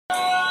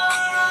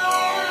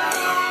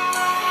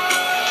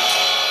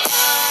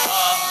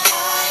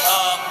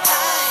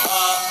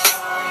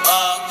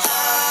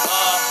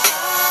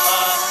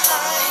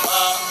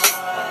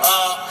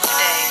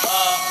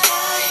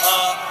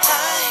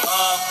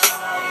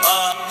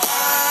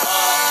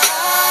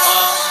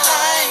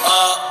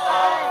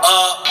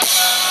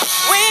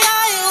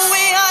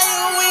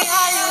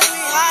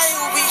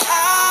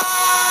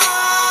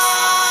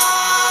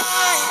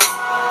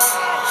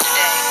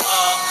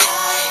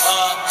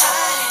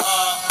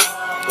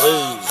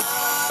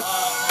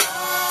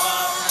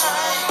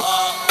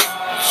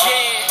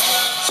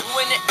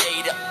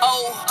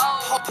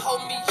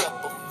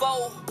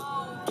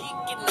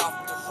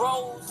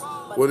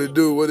What it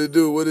do, what it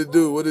do, what it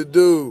do, what it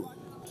do?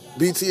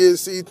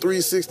 BTSC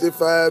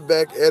 365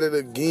 back at it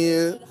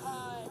again.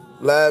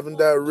 Live and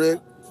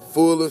direct,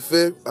 full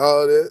effect,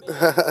 all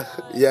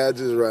that. Yeah, I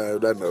just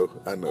rhymed, I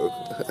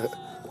know.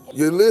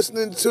 You're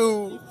listening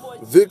to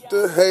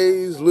Victor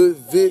Hayes, Lil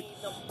Vic,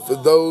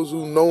 for those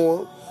who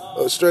know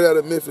him. Straight out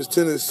of Memphis,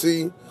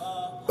 Tennessee.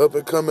 Up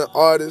and coming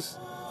artist.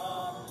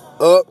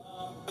 Up.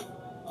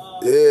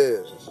 Yeah.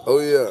 Oh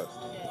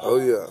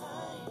yeah.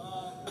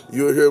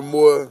 You'll hear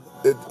more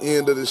at the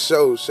end of the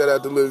show. Shout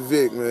out to Lil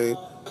Vic, man.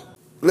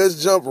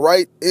 Let's jump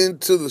right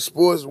into the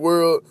sports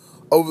world.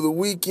 Over the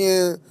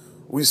weekend,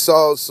 we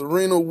saw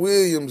Serena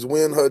Williams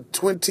win her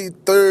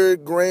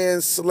 23rd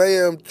Grand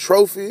Slam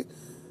trophy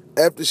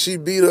after she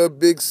beat her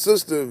big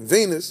sister,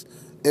 Venus,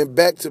 in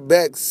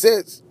back-to-back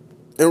sets.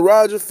 And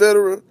Roger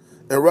Federer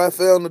and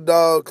Rafael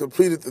Nadal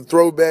completed the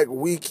throwback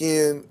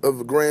weekend of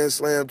a Grand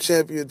Slam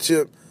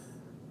championship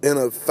in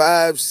a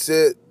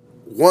 5-set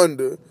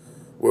wonder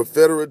where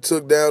Federer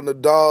took down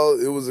Nadal.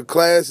 It was a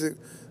classic,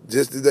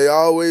 just as they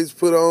always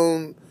put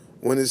on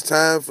when it's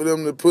time for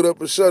them to put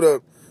up or shut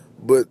up.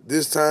 But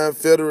this time,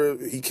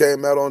 Federer, he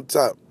came out on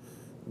top.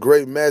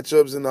 Great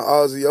matchups in the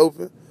Aussie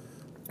Open.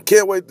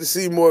 Can't wait to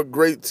see more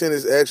great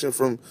tennis action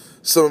from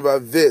some of our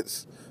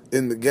vets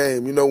in the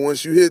game. You know,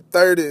 once you hit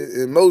 30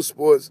 in most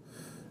sports,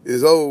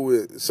 it's over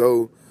with.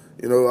 So,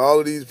 you know, all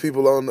of these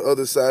people on the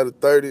other side of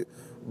 30.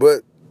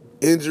 But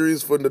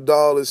injuries for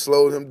Nadal has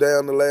slowed him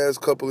down the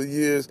last couple of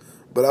years.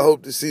 But I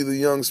hope to see the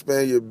young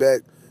Spaniard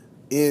back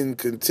in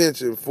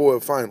contention for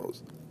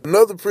finals.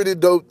 Another pretty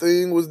dope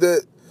thing was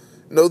that,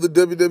 you know, the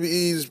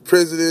WWE's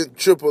president,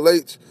 Triple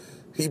H,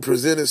 he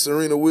presented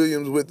Serena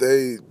Williams with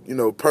a, you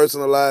know,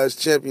 personalized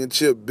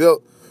championship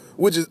belt,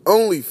 which is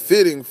only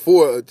fitting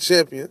for a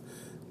champion.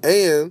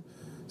 And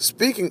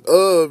speaking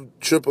of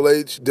Triple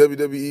H,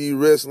 WWE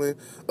wrestling,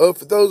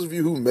 for those of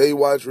you who may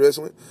watch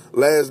wrestling,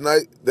 last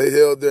night they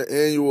held their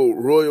annual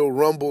Royal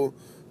Rumble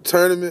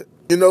tournament.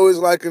 You know, it's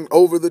like an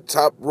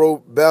over-the-top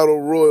rope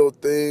battle royal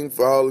thing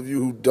for all of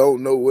you who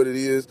don't know what it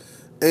is.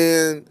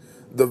 And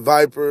the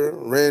Viper,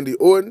 Randy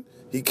Orton,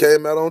 he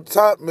came out on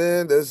top,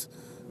 man. That's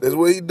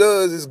what he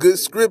does. It's good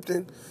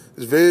scripting.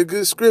 It's very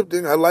good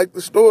scripting. I like the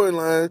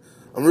storyline.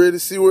 I'm ready to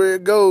see where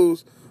it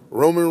goes.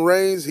 Roman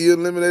Reigns, he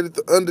eliminated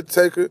The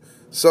Undertaker.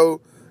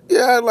 So,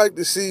 yeah, I'd like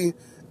to see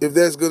if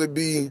that's going to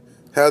be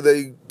how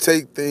they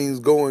take things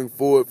going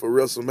forward for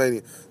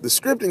WrestleMania. The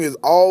scripting is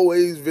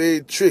always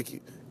very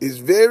tricky. It's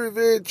very,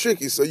 very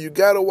tricky. So you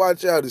got to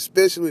watch out,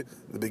 especially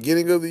the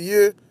beginning of the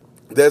year.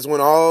 That's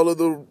when all of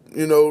the,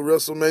 you know,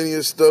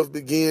 WrestleMania stuff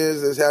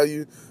begins. That's how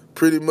you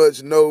pretty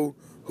much know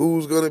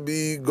who's going to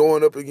be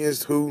going up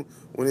against who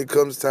when it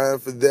comes time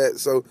for that.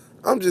 So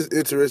I'm just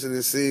interested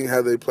in seeing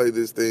how they play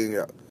this thing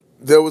out.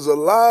 There was a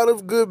lot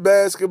of good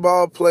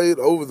basketball played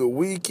over the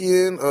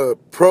weekend,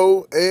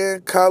 pro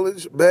and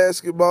college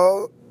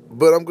basketball.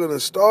 But I'm going to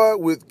start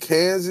with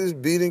Kansas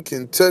beating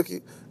Kentucky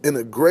in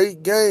a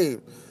great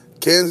game.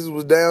 Kansas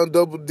was down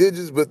double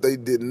digits, but they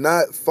did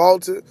not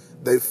falter.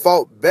 They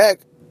fought back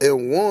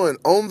and won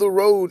on the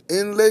road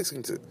in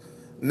Lexington.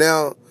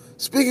 Now,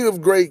 speaking of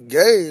great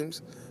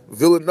games,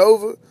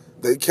 Villanova,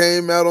 they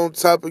came out on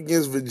top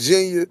against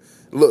Virginia.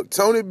 Look,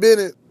 Tony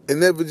Bennett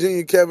and that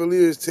Virginia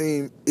Cavaliers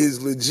team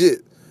is legit.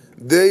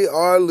 They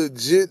are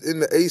legit in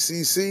the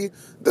ACC.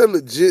 They're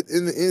legit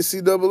in the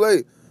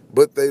NCAA.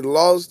 But they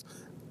lost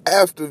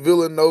after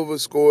Villanova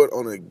scored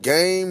on a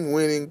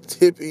game-winning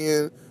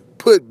tip-in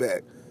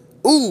putback.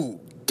 Ooh,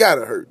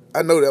 gotta hurt.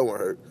 I know that one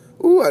hurt.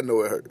 Ooh, I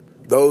know it hurt.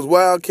 Those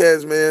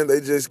Wildcats, man, they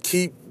just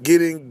keep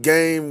getting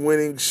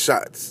game-winning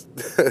shots.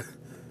 And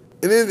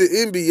in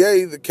the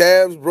NBA, the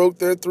Cavs broke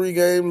their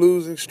 3-game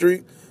losing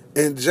streak,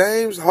 and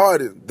James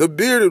Harden, the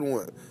bearded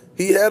one,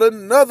 he had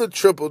another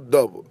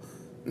triple-double.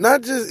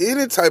 Not just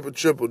any type of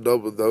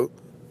triple-double, though.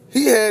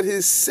 He had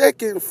his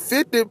second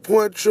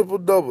 50-point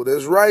triple-double.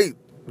 That's right.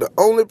 The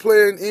only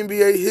player in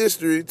NBA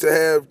history to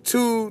have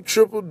 2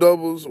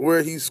 triple-doubles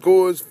where he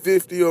scores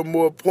 50 or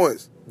more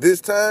points.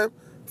 This time,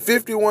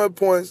 51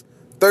 points,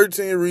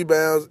 13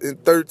 rebounds,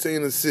 and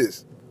 13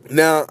 assists.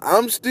 Now,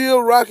 I'm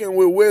still rocking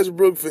with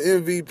Westbrook for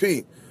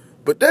MVP,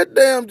 but that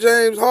damn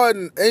James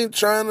Harden ain't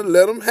trying to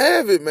let him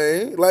have it,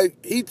 man.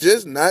 Like, he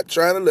just not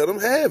trying to let him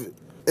have it.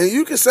 And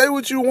you can say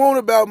what you want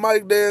about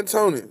Mike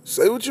D'Antoni.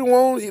 Say what you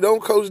want, he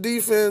don't coach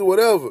defense,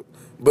 whatever.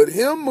 But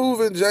him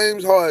moving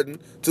James Harden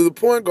to the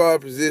point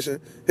guard position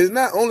has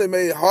not only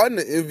made Harden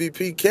an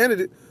MVP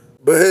candidate,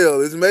 but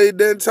hell, it's made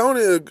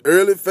D'Antoni an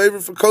early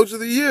favorite for Coach of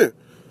the Year.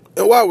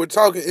 And while we're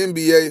talking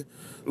NBA,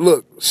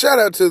 look, shout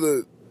out to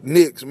the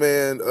Knicks,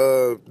 man.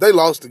 They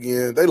lost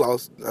again. They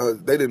lost.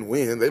 They didn't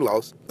win. They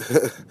lost.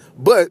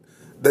 But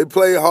they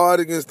played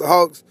hard against the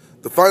Hawks.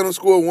 The final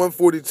score,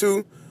 142,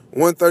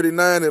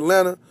 139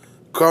 Atlanta.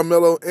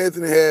 Carmelo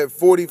Anthony had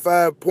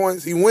 45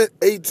 points. He went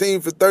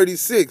 18 for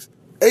 36.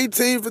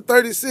 18 for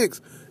 36.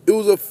 It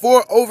was a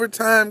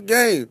 4-overtime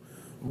game.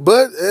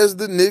 But as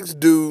the Knicks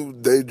do,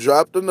 they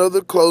dropped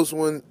another close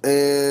one,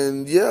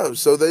 and yeah,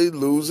 so they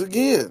lose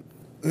again.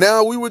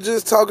 Now, we were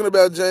just talking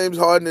about James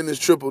Harden and his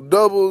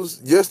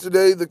triple-doubles.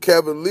 Yesterday, the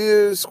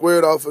Cavaliers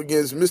squared off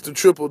against Mr.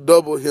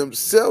 Triple-Double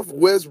himself,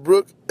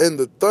 Westbrook, and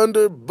the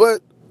Thunder.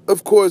 But,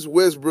 of course,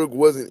 Westbrook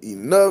wasn't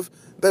enough.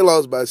 They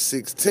lost by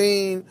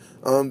 16.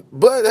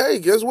 But, hey,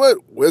 guess what?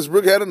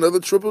 Westbrook had another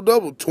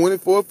triple-double,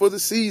 24 for the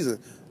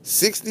season.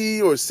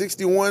 60 or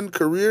 61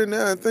 career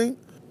now, I think.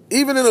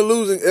 Even in a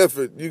losing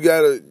effort, you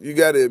gotta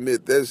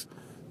admit, that's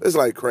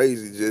like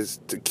crazy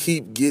just to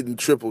keep getting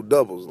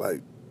triple-doubles.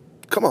 Like,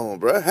 come on,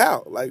 bro.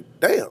 How? Like,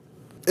 damn.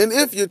 And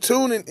if you're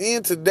tuning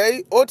in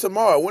today or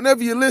tomorrow,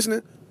 whenever you're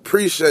listening,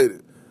 appreciate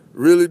it.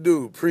 Really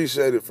do.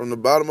 Appreciate it. From the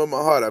bottom of my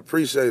heart, I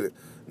appreciate it.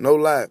 No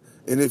lie.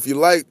 And if you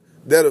like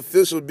that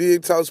official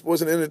Big Talk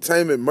Sports and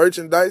Entertainment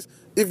merchandise,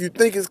 if you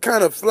think it's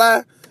kind of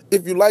fly,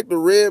 if you like the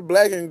red,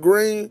 black, and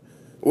green,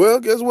 well,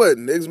 guess what?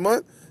 Next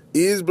month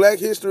is Black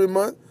History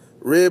Month.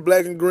 Red,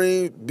 black, and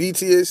green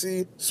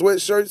BTSE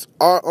sweatshirts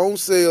are on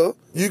sale.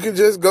 You can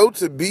just go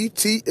to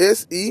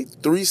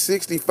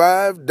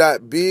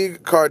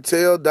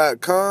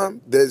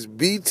btse365.bigcartel.com. That's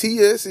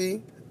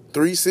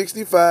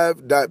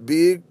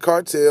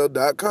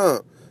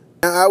btse365.bigcartel.com.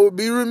 Now, I would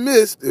be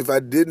remiss if I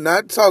did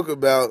not talk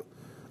about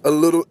a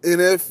little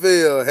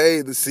NFL.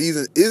 Hey, the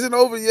season isn't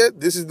over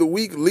yet. This is the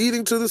week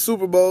leading to the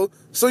Super Bowl.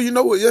 So you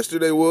know what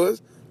yesterday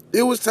was.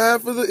 It was time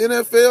for the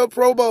NFL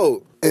Pro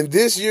Bowl. And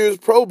this year's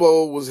Pro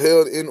Bowl was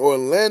held in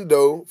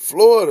Orlando,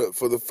 Florida,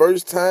 for the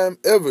first time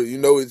ever. You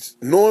know, it's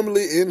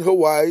normally in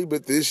Hawaii,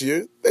 but this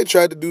year they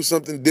tried to do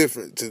something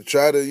different to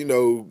try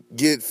to,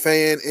 get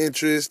fan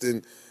interest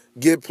and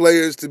get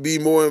players to be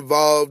more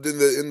involved in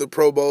the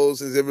Pro Bowl,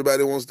 since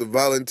everybody wants to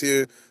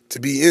volunteer to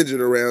be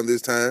injured around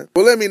this time.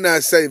 Well, let me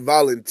not say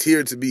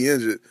volunteer to be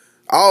injured.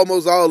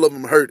 Almost all of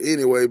them hurt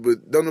anyway,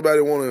 but don't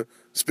nobody want to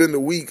spend a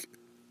week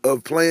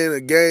of playing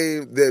a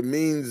game that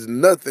means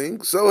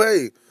nothing. So,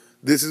 hey,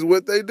 this is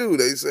what they do.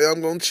 They say,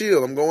 I'm going to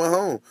chill. I'm going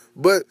home.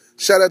 But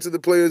shout out to the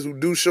players who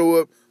do show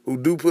up, who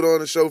do put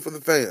on a show for the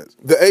fans.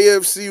 The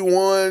AFC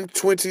won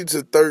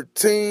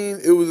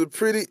 20-13. It was a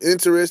pretty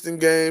interesting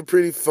game,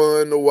 pretty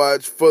fun to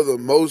watch for the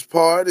most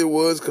part. It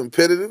was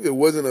competitive. It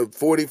wasn't a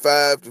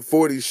 45-40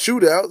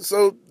 shootout,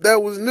 so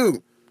that was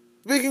new.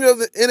 Speaking of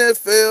the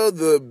NFL,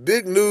 the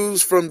big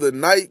news from the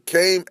night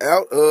came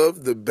out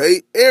of the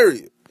Bay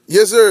Area.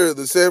 Yes, sir,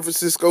 the San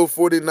Francisco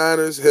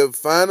 49ers have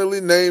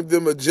finally named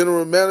them a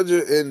general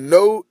manager, and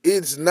no,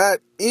 it's not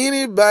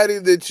anybody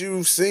that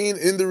you've seen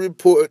in the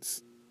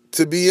reports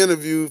to be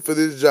interviewed for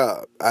this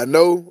job. I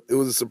know it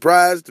was a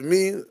surprise to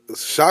me, a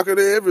shocker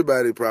to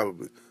everybody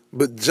probably,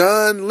 but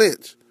John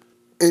Lynch.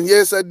 And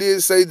yes, I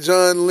did say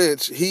John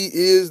Lynch. He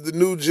is the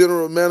new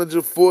general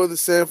manager for the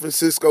San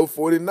Francisco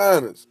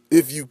 49ers.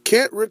 If you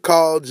can't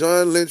recall,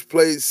 John Lynch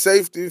played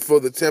safety for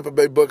the Tampa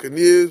Bay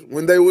Buccaneers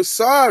when they were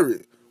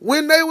sorry.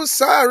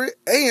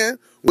 And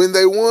when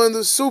they won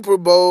the Super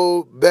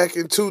Bowl back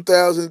in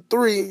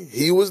 2003,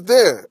 he was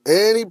there.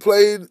 And he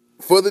played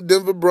for the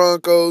Denver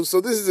Broncos.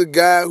 So this is a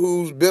guy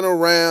who's been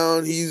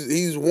around.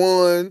 He's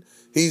won.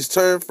 He's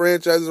turned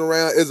franchises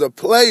around as a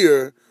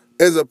player.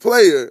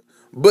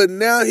 But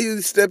now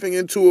he's stepping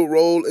into a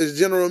role as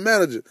general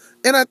manager.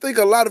 And I think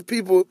a lot of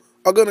people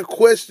are going to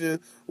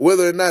question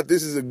whether or not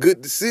this is a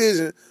good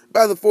decision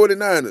by the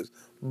 49ers.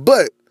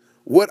 But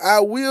what I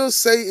will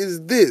say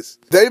is this.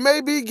 They may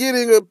be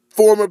getting a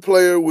former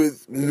player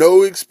with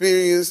no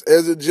experience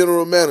as a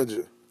general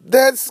manager.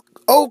 That's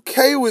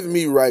okay with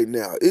me right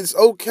now. It's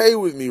okay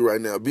with me right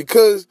now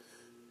because,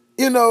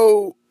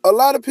 a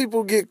lot of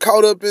people get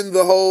caught up in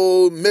the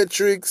whole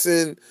metrics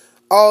and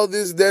all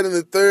this, that, and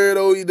the third.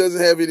 Oh, he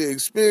doesn't have any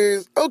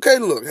experience. Okay,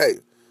 look, hey.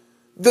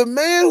 The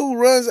man who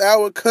runs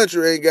our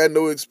country ain't got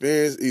no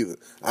experience either.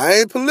 I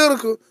ain't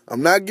political.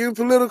 I'm not getting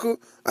political.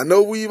 I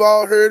know we've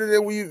all heard it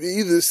and we've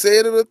either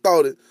said it or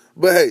thought it.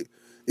 But hey,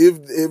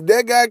 if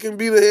that guy can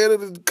be the head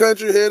of the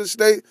country, head of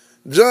state,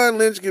 John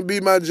Lynch can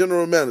be my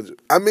general manager.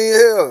 I mean,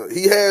 hell,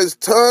 he has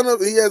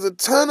a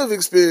ton of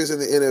experience in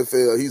the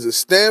NFL. He's a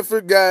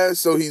Stanford guy,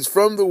 so he's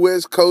from the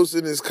West Coast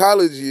in his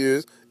college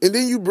years. And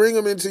then you bring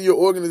him into your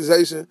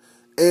organization,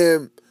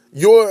 and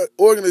your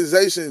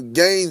organization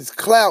gains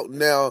clout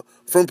now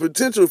from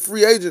potential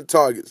free agent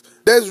targets.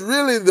 That's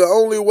really the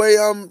only way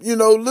I'm,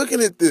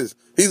 looking at this.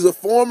 He's a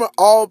former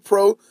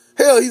All-Pro.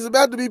 Hell, he's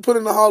about to be put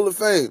in the Hall of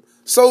Fame.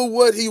 So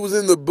what? He was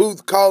in the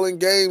booth calling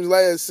games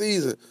last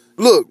season.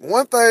 Look,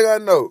 one thing I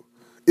know,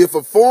 if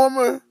a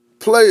former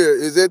player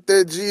is at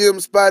that GM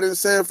spot in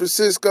San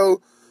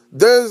Francisco,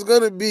 there's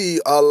going to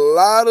be a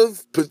lot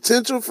of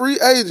potential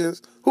free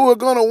agents who are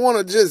going to want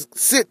to just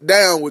sit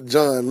down with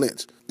John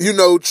Lynch.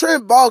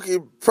 Trent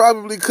Baalke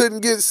probably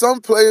couldn't get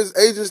some players'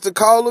 agents to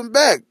call him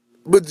back.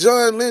 But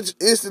John Lynch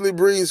instantly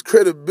brings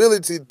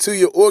credibility to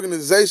your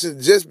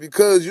organization just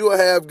because you'll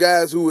have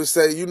guys who will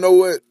say, you know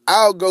what,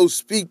 I'll go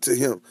speak to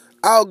him.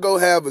 I'll go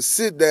have a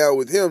sit down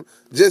with him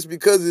just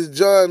because it's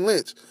John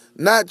Lynch.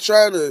 Not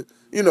trying to,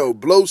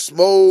 blow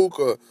smoke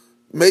or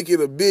make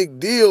it a big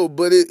deal,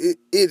 but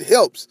it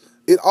helps.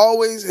 It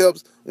always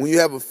helps when you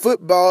have a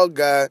football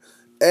guy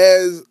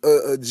as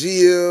a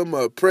GM,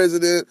 a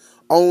president,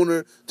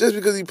 owner, just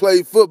because he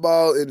played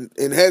football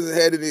and hasn't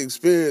had any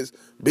experience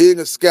being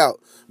a scout,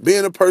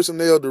 being a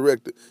personnel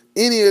director,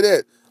 any of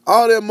that,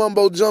 all that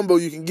mumbo jumbo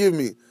you can give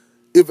me.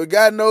 If a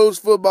guy knows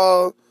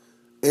football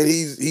and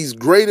he's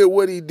great at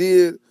what he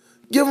did,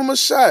 give him a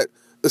shot.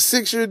 A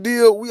 6-year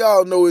deal, we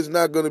all know it's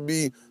not going to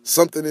be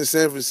something in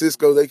San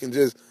Francisco they can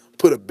just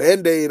put a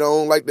Band-Aid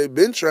on like they've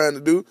been trying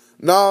to do.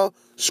 No,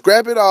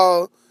 scrap it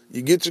all.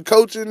 You get your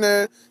coach in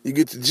there. You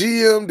get your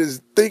GM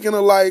that's thinking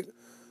alike.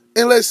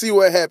 And let's see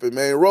what happens,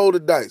 man. Roll the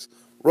dice.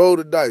 Roll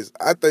the dice.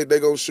 I think they're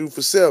going to shoot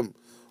for 7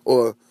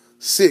 or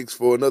 6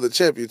 for another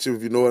championship,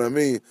 if you know what I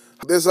mean.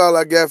 That's all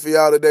I got for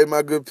y'all today,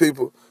 my good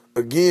people.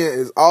 Again,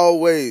 as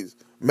always,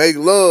 make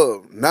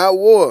love, not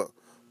war.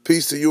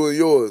 Peace to you and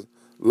yours.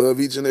 Love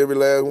each and every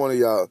last one of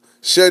y'all.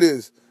 Share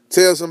this.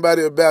 Tell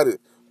somebody about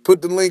it.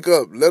 Put the link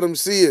up. Let them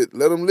see it.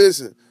 Let them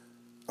listen.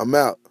 I'm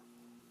out.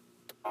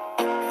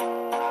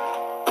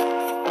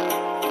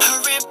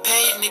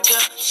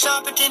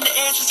 Sharper than the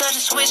edges of the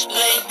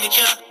switchblade,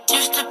 nigga.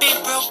 Used to be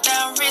broke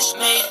down, wrist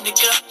made,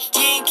 nigga.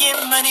 You ain't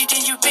getting money,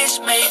 then you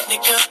bitch made,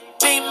 nigga.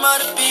 Beam all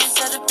the beats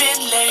of the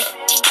Bentley.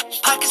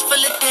 Pockets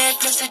full of dead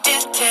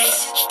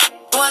presidentes.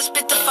 Boy, I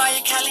spit the fire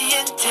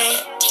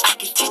caliente. I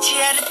can teach you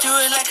how to do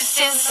it like a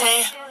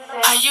sensei.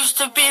 I used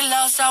to be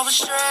lost, I was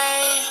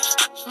straight.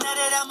 Now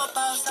that I'm a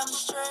boss, I'm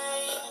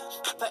straight.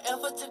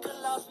 Forever took a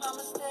loss, my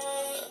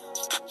mistake.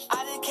 I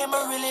done came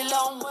a really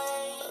long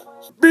way.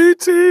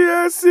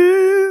 BTSC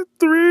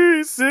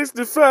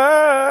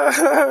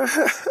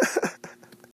 365.